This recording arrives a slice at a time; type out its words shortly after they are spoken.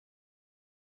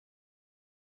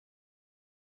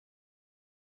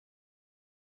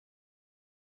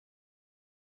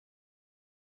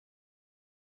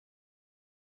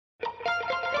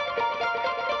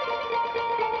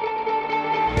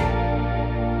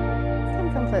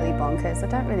completely bonkers. I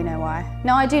don't really know why.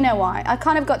 No, I do know why. I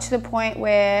kind of got to the point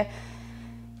where,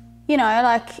 you know,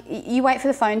 like you wait for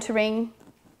the phone to ring.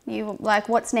 You like,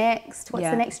 what's next? What's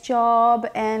the next job?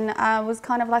 And I was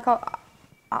kind of like,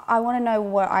 I want to know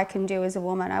what I can do as a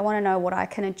woman. I want to know what I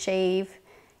can achieve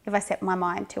if I set my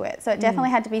mind to it. So it definitely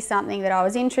had to be something that I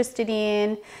was interested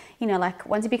in. You know, like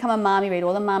once you become a mum, you read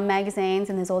all the mum magazines,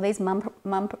 and there's all these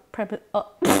mumpreneurs. How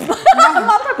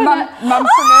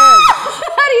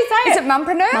do you say it? Is it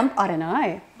mumpreneur? I don't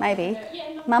know. Maybe.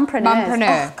 Mumpreneurs.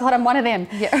 Mumpreneur. Oh, God, I'm one of them.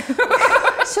 Yeah.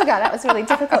 Sugar, that was really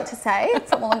difficult to say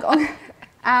for Wollongong.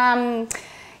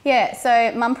 Yeah, so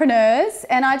mumpreneurs,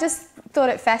 and I just thought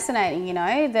it fascinating, you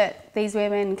know, that these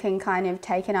women can kind of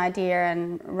take an idea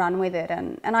and run with it,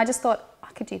 and I just thought,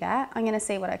 I could do that. I'm going to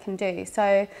see what I can do.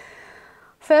 So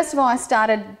first of all, I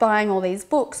started buying all these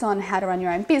books on how to run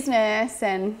your own business,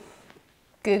 and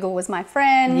Google was my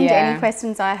friend. Any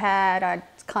questions I had, I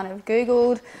kind of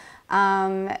Googled.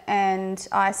 And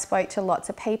I spoke to lots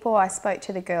of people. I spoke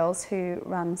to the girls who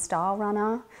run Style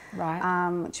Runner,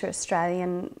 which are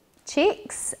Australian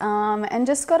chicks, and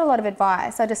just got a lot of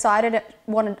advice. I decided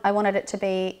I wanted it to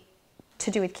be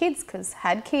to do with kids because I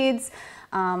had kids.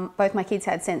 Both my kids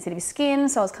had sensitive skin,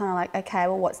 so I was kind of like, okay,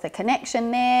 well, what's the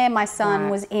connection there? My son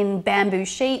was in bamboo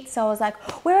sheets, so I was like,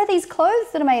 where are these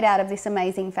clothes that are made out of this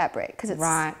amazing fabric? Because it's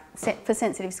set for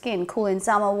sensitive skin, cool in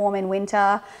summer, warm in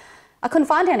winter. I couldn't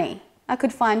find any. I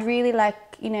could find really like,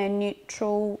 you know,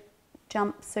 neutral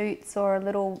jumpsuits or a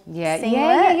little singlet.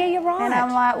 Yeah, you're right. And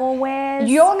I'm like, well, where's...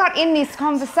 You're not in this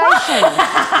conversation.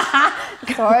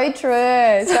 So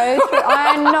true, so true.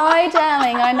 I know,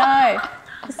 darling, I know.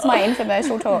 This is my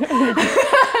infomercial talk.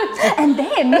 And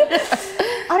then,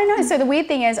 I don't know, so the weird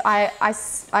thing is I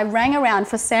rang around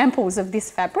for samples of this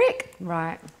fabric.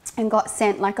 Right. And got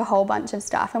sent like a whole bunch of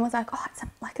stuff and was like, oh, it's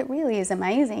like it really is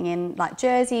amazing in like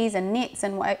jerseys and knits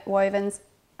and wovens.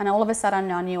 And all of a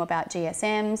sudden I knew about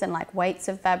GSMs and like weights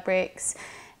of fabrics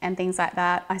and things like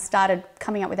that. I started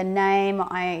coming up with a name.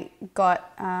 I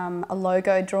got a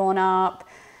logo drawn up.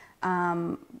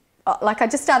 Like I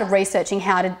just started researching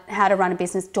how to run a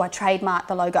business. Do I trademark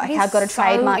the logo? I've got to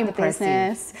trademark the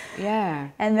business. Yeah.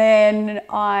 And then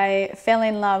I fell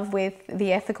in love with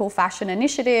the Ethical Fashion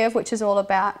Initiative, which is all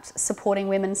about supporting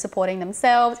women, supporting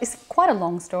themselves. It's quite a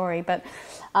long story, but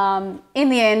in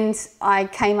the end, I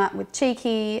came up with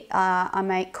Cheeky. I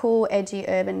make cool, edgy,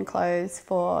 urban clothes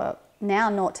for now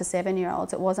 0 to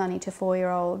 7-year-olds. It was only to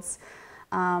 4-year-olds.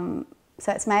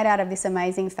 So it's made out of this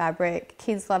amazing fabric.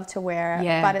 Kids love to wear it,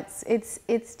 but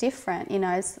it's different. You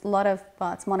know, it's a lot of,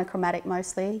 well, it's monochromatic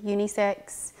mostly,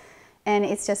 unisex, and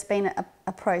it's just been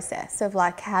a process of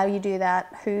like how you do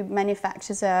that, who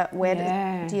manufactures it, where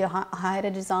do you hire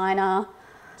a designer.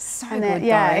 So and then,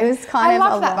 good, it was kind of I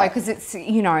love that though, because it's,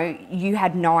 you know, you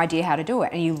had no idea how to do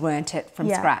it and you learnt it from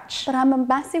scratch. But I'm a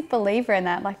massive believer in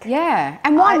that. Like,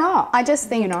 and why not? I just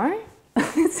think, you know,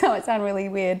 so it sounds really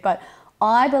weird, but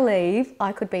I believe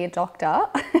I could be a doctor.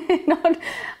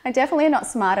 I definitely am not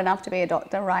smart enough to be a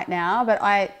doctor right now, but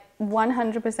I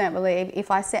 100% believe if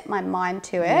I set my mind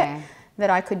to it, that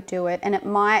I could do it. And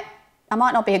I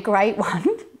might not be a great one.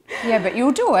 Yeah, but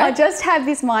you'll do it. I just have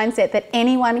this mindset that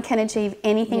anyone can achieve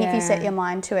anything if you set your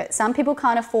mind to it. Some people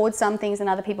can't afford some things and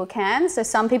other people can. So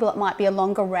some people it might be a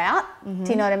longer route.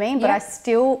 Do you know what I mean? But I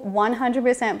still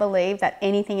 100% believe that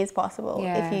anything is possible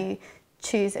if you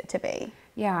choose it to be.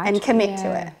 And commit to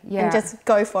it and just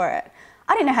go for it.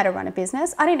 I didn't know how to run a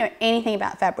business. I didn't know anything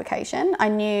about fabrication. I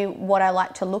knew what I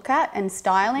like to look at and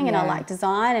styling and I like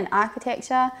design and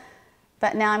architecture.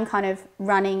 But now I'm kind of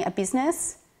running a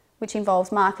business which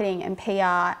involves marketing and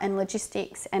PR and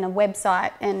logistics and a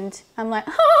website, and I'm like,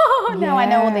 oh, now I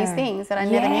know all these things that I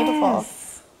never knew before.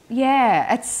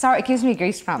 Yeah, it gives me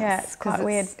goosebumps. Yeah, it's quite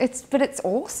weird. But it's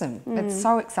awesome. It's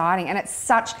so exciting, and it's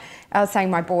such. I was saying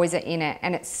my boys are in it,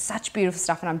 and it's such beautiful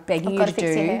stuff. And I'm begging you to do.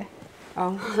 Your hair.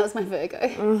 Oh, that was my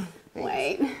Virgo.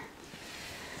 Wait.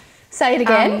 Say it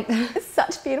again. It's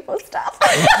such beautiful stuff.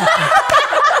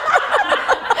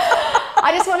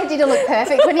 I just wanted you to look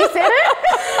perfect when you said it.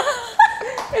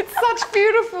 It's such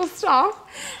beautiful stuff,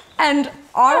 and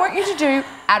I want you to do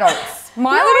adults.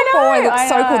 My little boy looks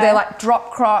so cool. They're like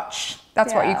drop crotch.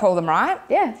 That's what you call them, right?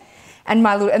 Yeah. And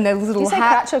their little Do you say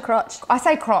crotch or crotch? I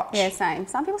say crotch. Yeah, same.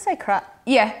 Some people say crutch.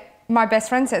 Yeah. My best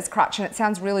friend says crutch and it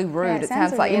sounds really rude. Yeah, it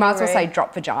sounds like really you might as well say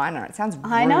drop vagina. It sounds rude.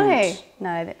 I know.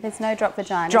 No, there's no drop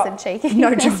vaginas and cheeky.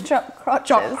 No, drop crotches.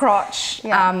 Drop crotch.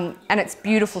 Yeah. And it's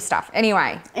beautiful stuff.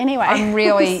 Anyway.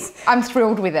 I'm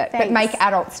thrilled with it. Thanks. But make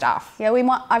adult stuff. Yeah,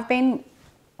 I've been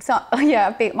So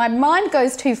yeah, my mind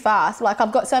goes too fast. Like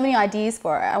I've got so many ideas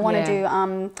for it. I want to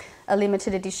do a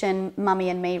limited edition Mummy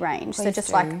and Me range. Please so just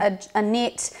do. like a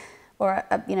knit or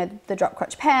you know, the drop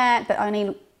crotch pant, but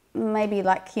only maybe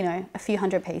like, you know, a few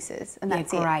hundred pieces, and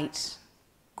that's it. Great.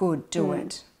 Good. Do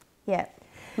it. Yeah.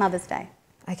 Mother's Day.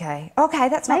 Okay,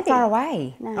 that's not far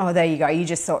away. No. Oh, there you go. You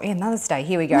just thought, yeah, Mother's Day.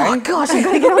 Here we go. Oh gosh, I've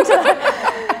got to get onto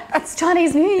that. It's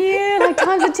Chinese New Year. Like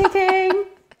time's are ticking.